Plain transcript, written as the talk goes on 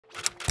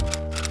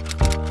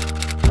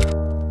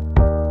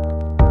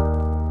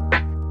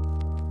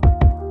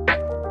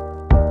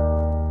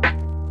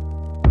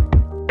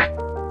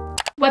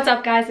What's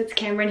up guys, it's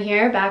Cameron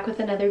here, back with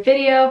another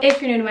video.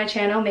 If you're new to my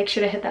channel, make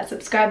sure to hit that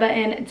subscribe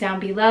button down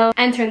below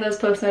and turn those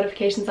post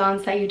notifications on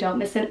so that you don't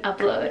miss an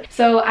upload.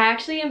 So I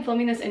actually am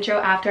filming this intro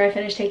after I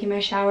finish taking my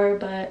shower,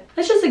 but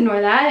let's just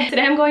ignore that.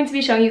 Today I'm going to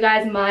be showing you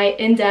guys my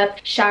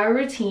in-depth shower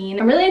routine.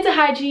 I'm really into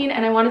hygiene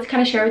and I wanted to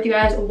kind of share with you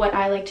guys what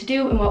I like to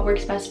do and what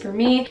works best for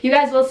me. You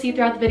guys will see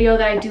throughout the video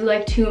that I do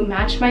like to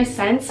match my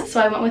scents, so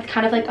I went with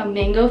kind of like a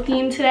mango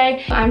theme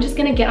today. I'm just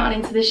gonna get on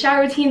into the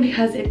shower routine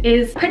because it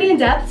is pretty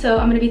in-depth, so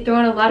I'm gonna be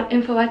throwing a lot of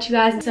info at you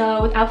guys.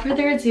 So without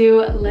further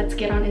ado, let's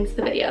get on into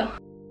the video.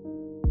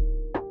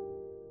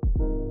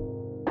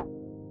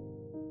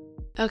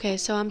 Okay,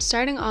 so I'm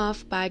starting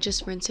off by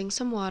just rinsing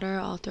some water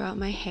all throughout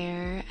my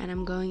hair, and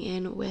I'm going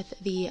in with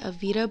the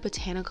Aveda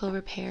Botanical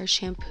Repair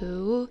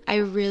shampoo. I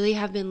really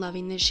have been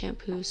loving this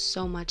shampoo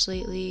so much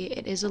lately.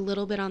 It is a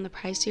little bit on the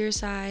pricier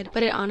side,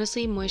 but it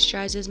honestly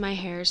moisturizes my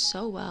hair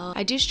so well.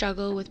 I do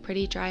struggle with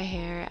pretty dry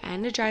hair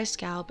and a dry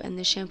scalp, and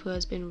this shampoo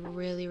has been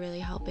really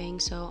helping.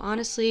 So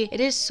honestly,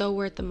 it is so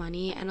worth the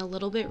money, and a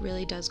little bit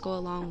really does go a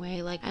long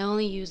way. Like, I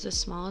only use the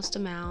smallest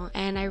amount,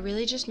 and I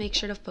really just make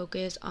sure to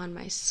focus on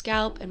my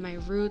scalp and my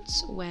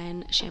roots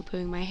when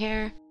shampooing my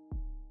hair.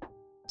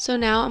 So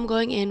now I'm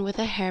going in with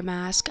a hair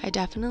mask. I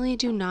definitely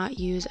do not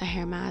use a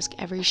hair mask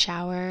every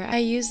shower. I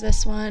use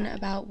this one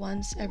about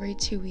once every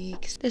 2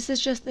 weeks. This is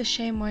just the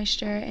Shea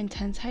Moisture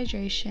Intense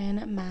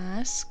Hydration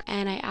Mask,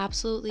 and I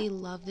absolutely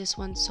love this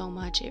one so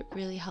much. It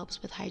really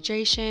helps with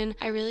hydration.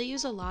 I really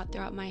use a lot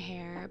throughout my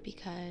hair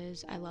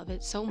because I love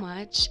it so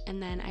much,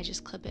 and then I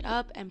just clip it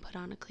up and put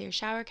on a clear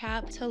shower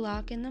cap to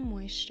lock in the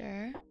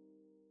moisture.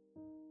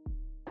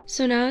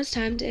 So now it's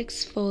time to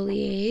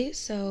exfoliate.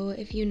 So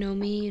if you know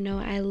me, you know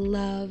I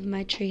love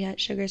my Tree Hut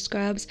Sugar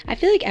Scrubs. I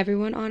feel like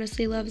everyone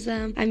honestly loves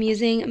them. I'm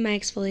using my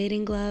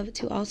exfoliating glove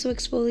to also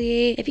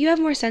exfoliate. If you have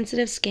more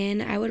sensitive skin,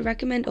 I would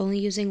recommend only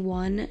using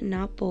one,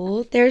 not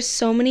both. There's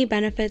so many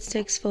benefits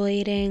to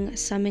exfoliating.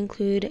 Some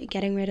include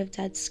getting rid of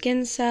dead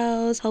skin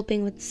cells,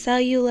 helping with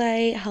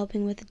cellulite,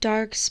 helping with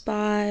dark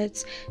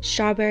spots,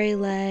 strawberry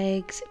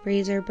legs,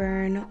 razor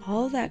burn,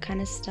 all that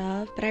kind of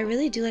stuff. But I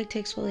really do like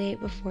to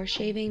exfoliate before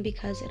shaving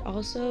because it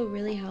also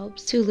really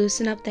helps to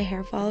loosen up the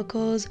hair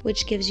follicles,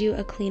 which gives you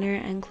a cleaner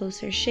and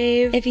closer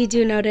shave. If you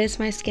do notice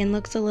my skin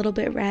looks a little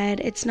bit red,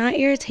 it's not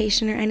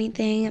irritation or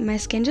anything. My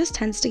skin just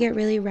tends to get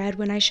really red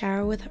when I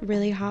shower with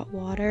really hot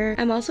water.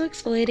 I'm also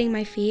exfoliating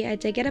my feet. I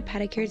did get a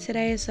pedicure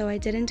today, so I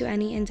didn't do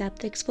any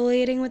in-depth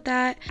exfoliating with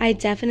that. I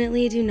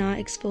definitely do not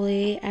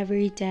exfoliate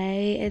every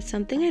day. It's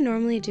something I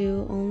normally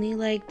do only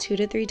like 2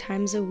 to 3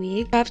 times a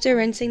week. After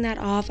rinsing that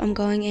off, I'm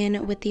going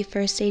in with the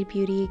First Aid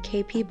Beauty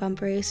KP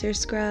Bump Eraser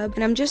Scrub,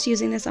 and I'm just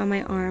using this on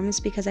my arms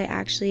because I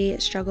actually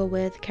struggle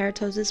with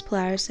keratosis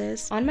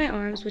pilaris on my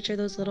arms, which are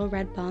those little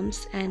red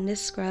bumps, and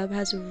this scrub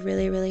has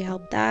really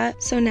helped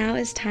that. So now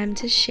it's time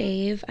to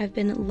shave. I've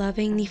been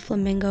loving the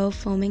Flamingo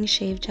Foaming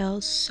Shave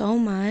Gel so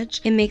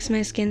much. It makes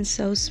my skin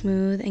so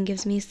smooth and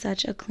gives me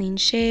such a clean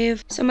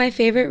shave. So my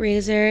favorite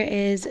razor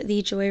is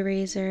the Joy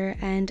Razor,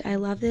 and I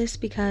love this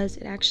because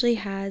it actually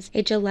has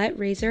a Gillette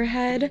razor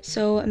head.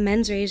 So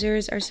men's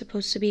razors are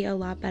supposed to be a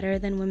lot better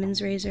than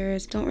women's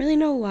razors. Don't really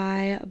know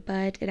why,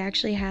 but it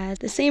actually has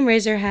the same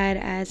razor head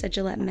as a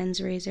Gillette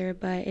men's razor,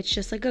 but it's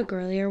just like a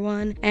girlier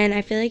one, and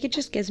I feel like it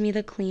just gives me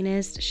the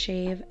cleanest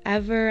shave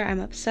ever. I'm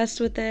obsessed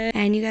with it,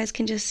 and you guys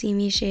can just see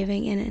me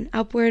shaving in an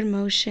upward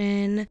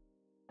motion.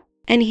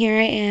 And here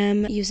I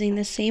am using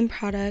the same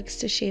products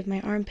to shave my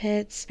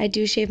armpits. I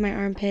do shave my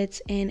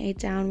armpits in a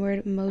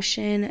downward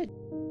motion.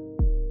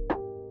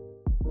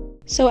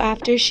 So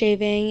after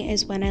shaving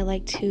is when I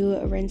like to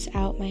rinse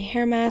out my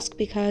hair mask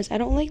because I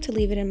don't like to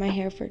leave it in my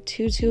hair for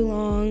too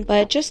long,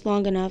 but just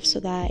long enough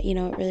so that, you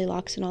know, it really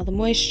locks in all the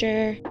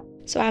moisture.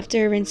 So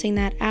after rinsing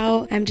that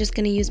out, I'm just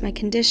going to use my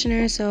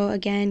conditioner. So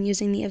again,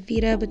 using the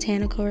Aveda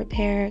Botanical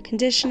Repair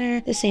conditioner,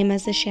 the same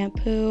as the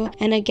shampoo.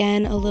 And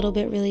again, a little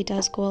bit really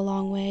does go a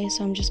long way.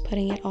 So I'm just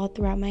putting it all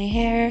throughout my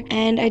hair.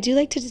 And I do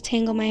like to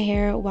detangle my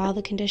hair while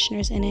the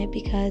conditioner's in it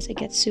because it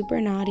gets super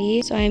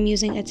knotty. So I'm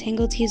using a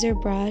Tangle Teaser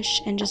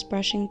brush and just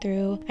brushing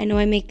through. I know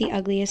I make the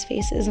ugliest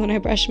faces when I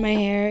brush my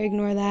hair,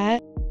 ignore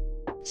that.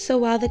 So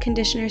while the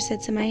conditioner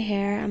sits in my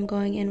hair, I'm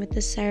going in with the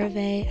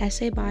CeraVe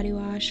SA Body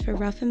Wash for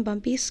rough and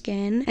bumpy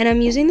skin. And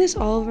I'm using this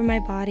all over my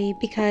body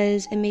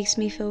because it makes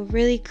me feel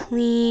really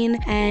clean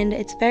and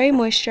it's very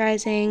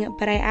moisturizing,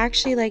 but I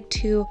actually like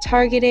to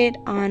target it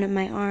on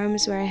my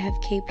arms where I have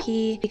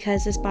KP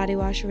because this body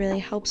wash really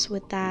helps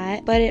with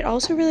that. But it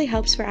also really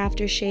helps for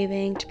after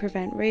shaving to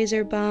prevent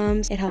razor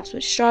bumps. It helps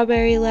with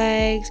strawberry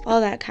legs,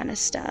 all that kind of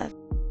stuff.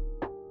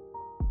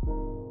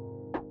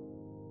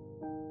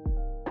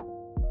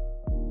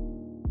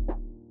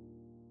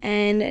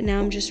 And now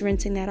I'm just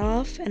rinsing that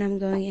off, and I'm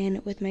going in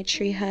with my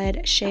Tree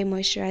Hut Shea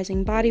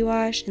Moisturizing Body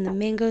Wash in the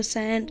mango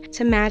scent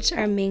to match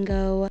our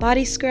mango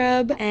body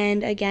scrub.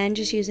 And again,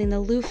 just using the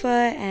loofah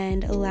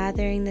and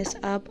lathering this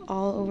up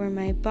all over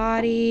my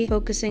body,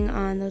 focusing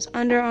on those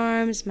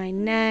underarms, my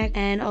neck,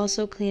 and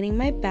also cleaning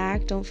my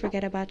back. Don't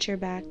forget about your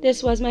back.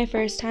 This was my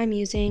first time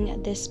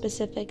using this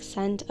specific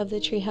scent of the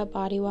Tree Hut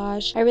body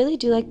wash. I really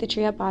do like the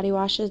Tree Hut body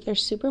washes. They're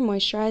super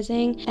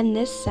moisturizing, and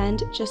this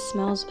scent just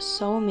smells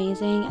so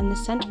amazing, and the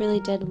scent really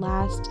did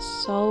last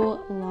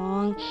so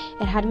long.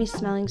 It had me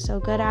smelling so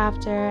good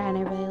after, and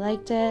I really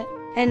liked it.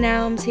 And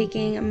now I'm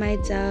taking my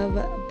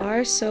Dove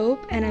bar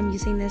soap, and I'm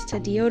using this to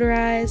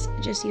deodorize,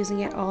 just using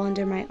it all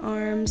under my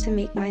arms to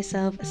make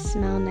myself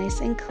smell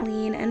nice and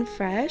clean and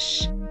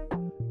fresh.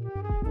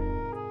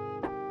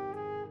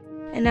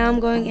 And now I'm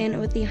going in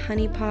with the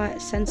Honey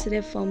Pot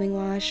Sensitive Foaming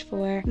Wash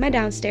for my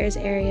downstairs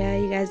area.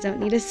 You guys don't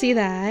need to see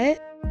that.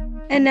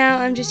 And now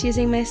I'm just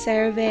using my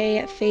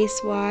CeraVe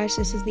face wash.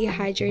 This is the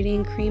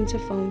Hydrating Cream to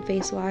Foam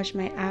face wash,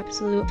 my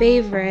absolute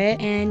favorite.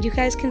 And you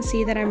guys can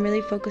see that I'm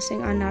really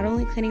focusing on not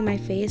only cleaning my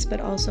face,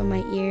 but also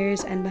my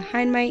ears and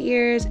behind my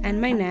ears and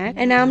my neck.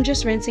 And now I'm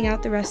just rinsing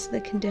out the rest of the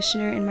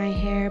conditioner in my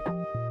hair.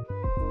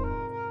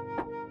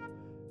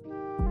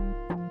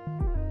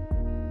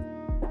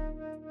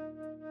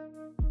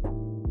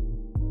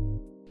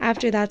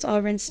 After that's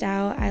all rinsed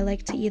out, I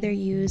like to either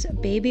use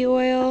baby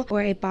oil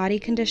or a body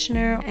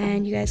conditioner,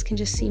 and you guys can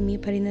just see me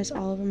putting this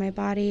all over my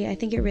body. I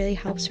think it really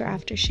helps for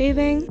after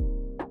shaving.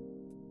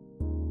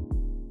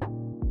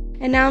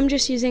 And now I'm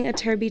just using a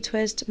Turby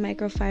Twist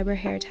microfiber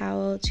hair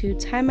towel to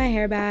tie my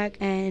hair back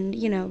and,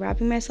 you know,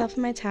 wrapping myself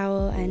in my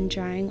towel and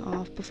drying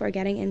off before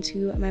getting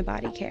into my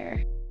body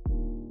care.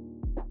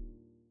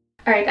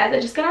 Alright guys, I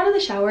just got out of the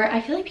shower.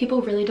 I feel like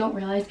people really don't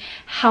realize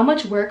how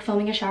much work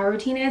filming a shower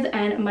routine is,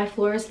 and my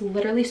floor is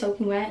literally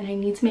soaking wet, and I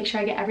need to make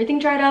sure I get everything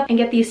dried up and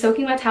get these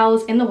soaking wet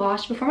towels in the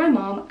wash before my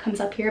mom comes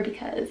up here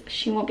because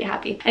she won't be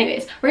happy.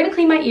 Anyways, we're gonna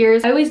clean my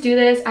ears. I always do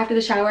this after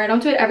the shower. I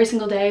don't do it every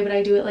single day, but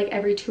I do it like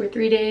every 2 or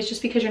 3 days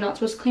just because you're not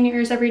supposed to clean your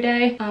ears every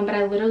day. But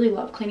I literally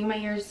love cleaning my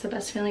ears. It's the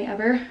best feeling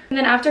ever. And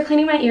then after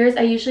cleaning my ears,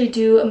 I usually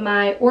do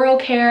my oral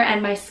care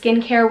and my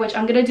skin care, which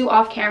I'm gonna do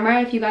off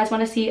camera. If you guys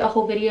want to see a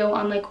whole video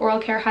on like oral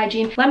care hygiene,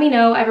 let me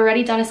know. I've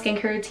already done a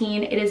skincare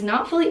routine. It is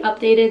not fully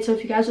updated, so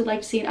if you guys would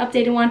like to see an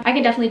updated one, I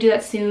can definitely do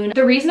that soon.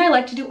 The reason I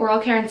like to do oral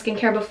care and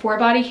skincare before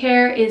body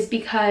care is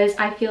because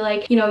I feel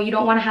like, you know, you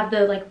don't want to have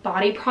the like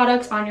body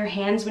products on your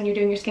hands when you're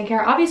doing your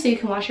skincare. Obviously you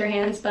can wash your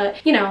hands,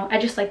 but you know, I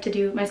just like to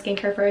do my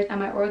skincare first and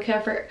my oral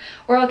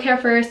care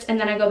first, and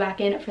then I go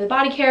back in for the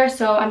body care.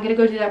 So I'm gonna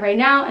go do that right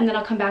now, and then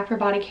I'll come back for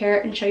body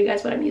care and show you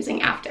guys what I'm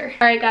using after.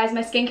 All right guys,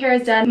 my skincare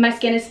is done. My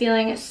skin is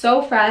feeling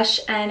so fresh,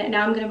 and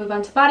now I'm gonna move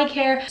on to body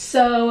care.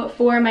 So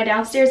for my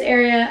downstairs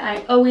area,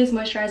 I always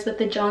moisturize with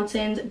the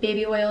Johnson's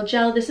baby oil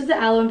gel. This is the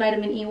aloe and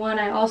vitamin E one.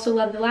 I also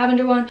love the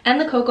lavender one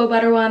and the cocoa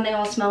butter one. They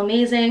all smell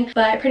amazing,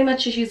 but I pretty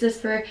much just use this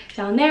for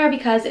down there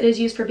because it is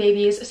used for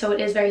babies, so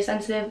it is very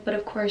sensitive. But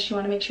of course you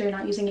want to make sure you're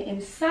not using it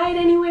inside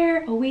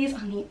anywhere, always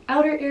on the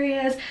outer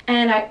areas.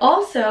 And I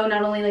also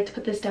not only like to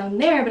put this down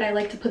there, but I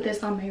like to put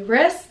this on my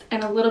wrist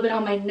and a little bit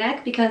on my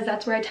neck because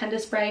that's where I tend to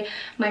spray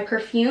my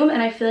perfume,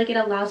 and I feel like it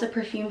allows the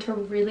perfume to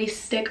really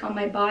stick on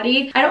my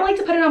body. I don't like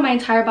to put it on my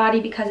entire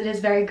body because it is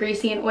very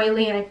greasy and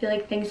oily, and I feel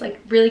like things like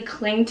really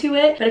cling to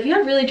it. But if you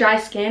have really dry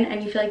skin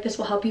and you feel like this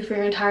will help you for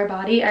your entire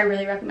body, I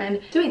really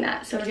recommend doing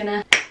that. So we're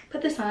gonna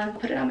put this on,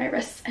 put it on my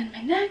wrists and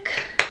my neck.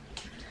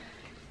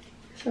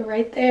 So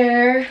right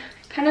there,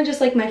 kind of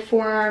just like my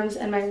forearms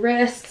and my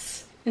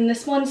wrists. And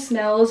this one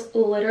smells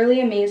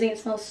literally amazing. It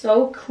smells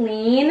so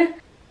clean.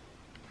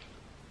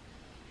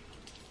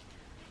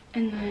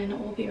 And then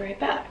we'll be right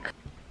back.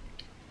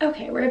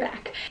 Okay, we're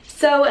back.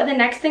 So the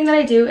next thing that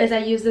I do is I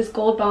use this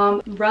Gold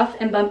Balm Rough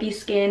and Bumpy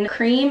Skin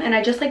Cream, and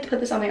I just like to put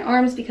this on my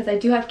arms because I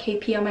do have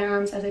KP on my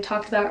arms, as I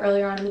talked about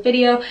earlier on in the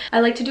video.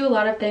 I like to do a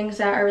lot of things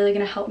that are really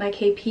going to help my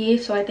KP,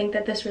 so I think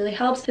that this really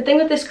helps. The thing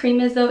with this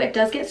cream is though, it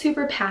does get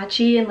super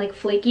patchy and like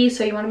flaky,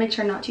 so you want to make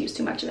sure not to use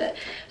too much of it.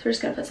 So we're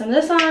just going to put some of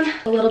this on.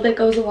 A little bit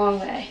goes a long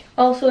way.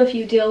 Also, if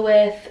you deal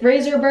with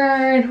razor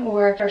burn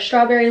or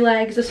strawberry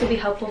legs, this will be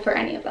helpful for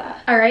any of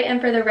that. All right,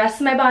 and for the rest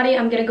of my body,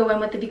 I'm going to go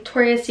in with the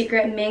Victoria's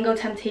Secret Mango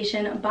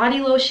Temptation Body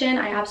Lotion.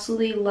 I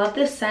absolutely love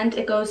this scent.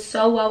 It goes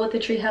so well with the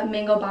Tree Hut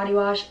Mango Body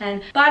Wash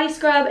and Body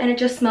Scrub, and it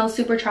just smells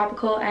super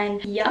tropical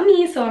and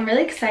yummy, so I'm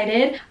really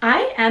excited.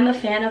 I am a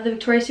fan of the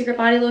Victoria's Secret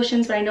body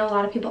lotions, but I know a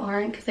lot of people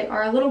aren't because they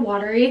are a little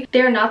watery.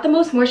 They are not the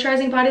most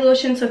moisturizing body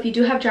lotion, so if you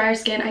do have drier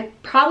skin, I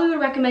probably would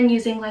recommend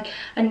using like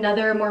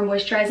another more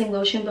moisturizing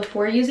lotion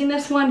before using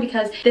this one,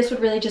 because this would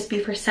really just be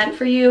for scent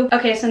for you.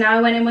 Okay, so now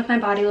I went in with my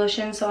body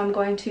lotion, so I'm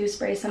going to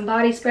spray some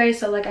body spray.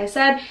 So like I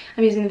said,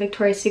 I'm using the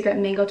Victoria's Secret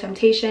Mango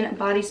Temptation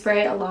body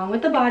spray along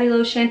with the body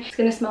lotion. It's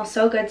gonna smell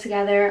so good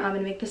together. I'm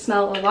gonna make the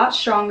smell a lot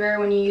stronger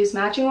when you use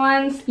matching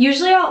ones.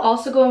 Usually I'll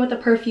also go in with the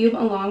perfume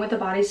along with the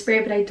body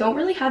spray, but I don't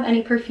really have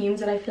any perfumes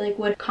that I feel like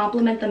would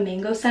complement the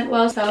mango scent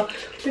well, so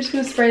we're just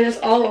gonna spray this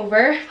all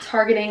over,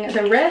 targeting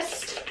the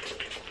wrist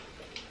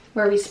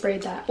where we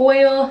sprayed that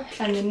oil,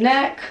 and the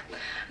neck.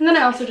 And then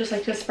I also just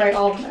like to spray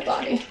all over my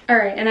body. All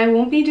right, and I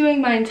won't be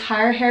doing my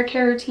entire hair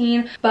care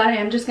routine, but I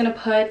am just gonna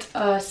put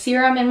a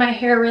serum in my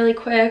hair really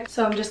quick.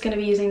 So I'm just gonna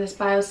be using this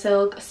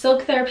BioSilk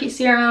Silk Therapy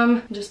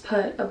Serum. Just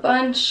put a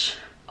bunch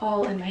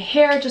all in my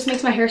hair. It just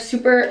makes my hair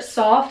super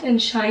soft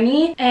and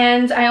shiny.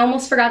 And I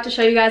almost forgot to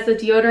show you guys the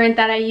deodorant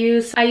that I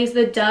use. I use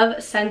the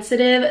Dove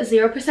Sensitive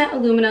 0%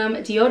 aluminum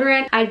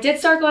deodorant. I did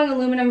start going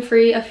aluminum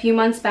free a few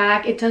months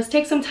back. It does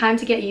take some time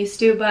to get used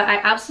to, but I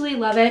absolutely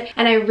love it.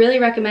 And I really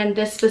recommend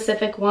this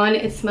specific one.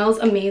 It smells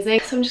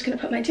amazing. So I'm just gonna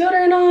put my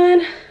deodorant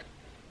on.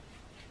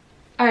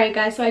 Alright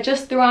guys, so I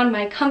just threw on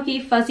my comfy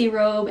fuzzy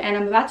robe and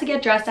I'm about to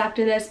get dressed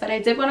after this, but I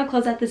did want to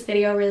close out this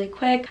video really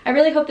quick. I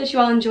really hope that you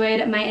all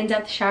enjoyed my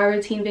in-depth shower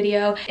routine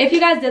video. If you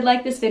guys did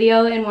like this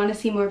video and want to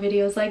see more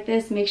videos like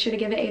this, make sure to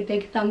give it a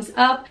big thumbs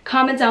up,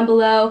 comment down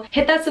below,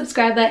 hit that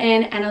subscribe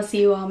button, and I'll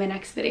see you all in my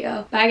next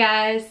video. Bye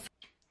guys!